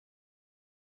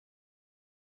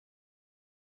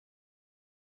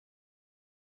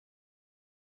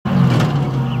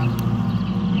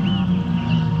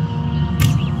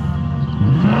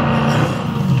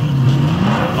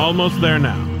almost there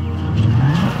now.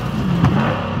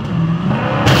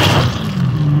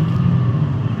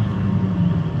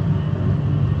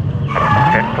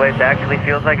 This place actually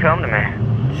feels like home to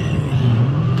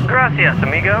me. Gracias,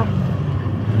 amigo.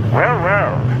 Well,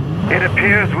 well, it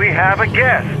appears we have a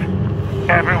guest.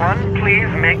 Everyone, please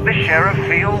make the sheriff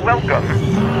feel welcome.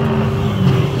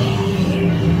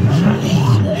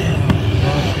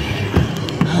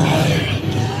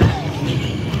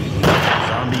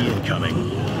 Zombie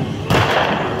incoming.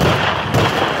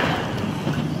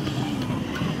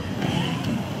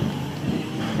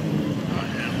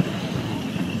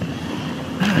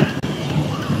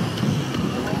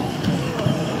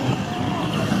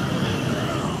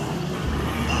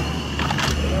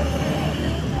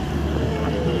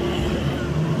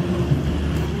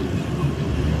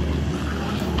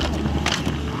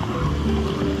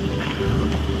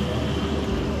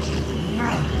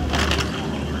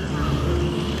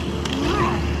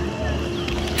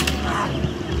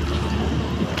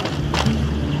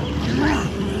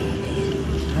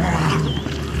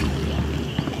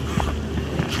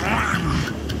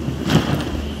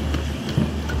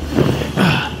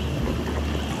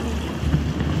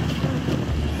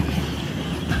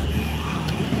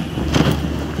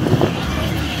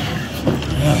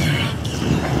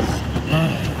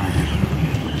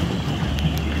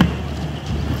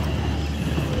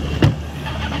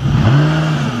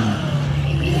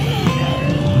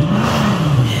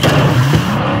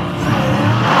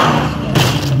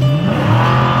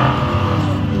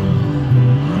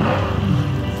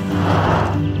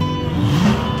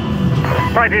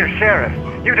 My dear Sheriff,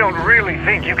 you don't really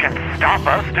think you can stop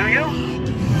us, do you?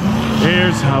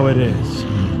 Here's how it is.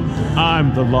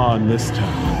 I'm the law in this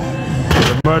town.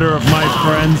 For the murder of my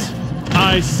friends,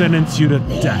 I sentence you to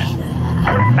death.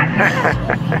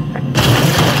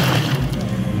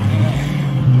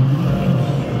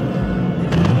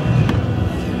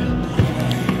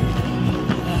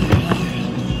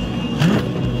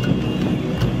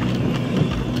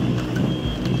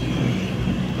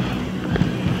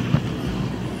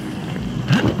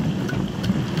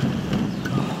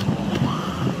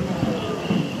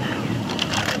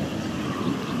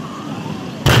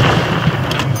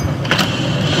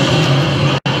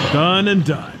 Done and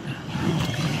done.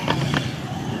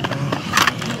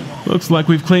 Looks like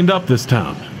we've cleaned up this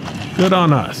town. Good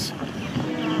on us.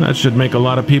 That should make a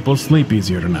lot of people sleep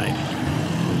easier tonight.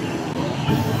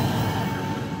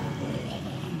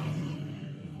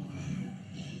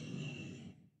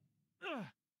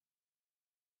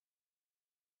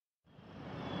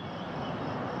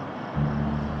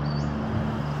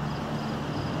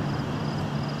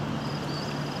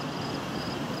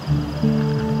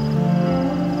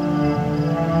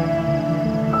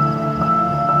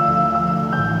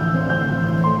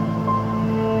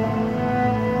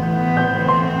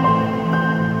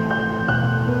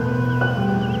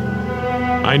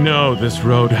 I know this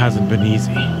road hasn't been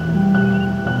easy.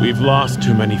 We've lost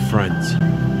too many friends.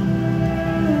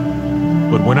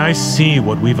 But when I see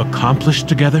what we've accomplished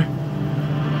together,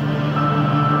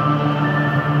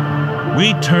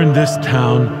 we turned this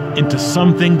town into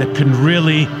something that can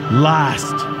really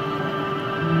last.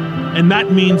 And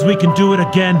that means we can do it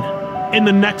again in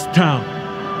the next town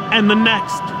and the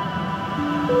next.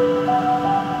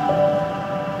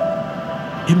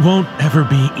 It won't ever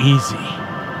be easy.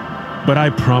 But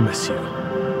I promise you,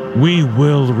 we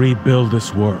will rebuild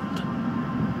this world.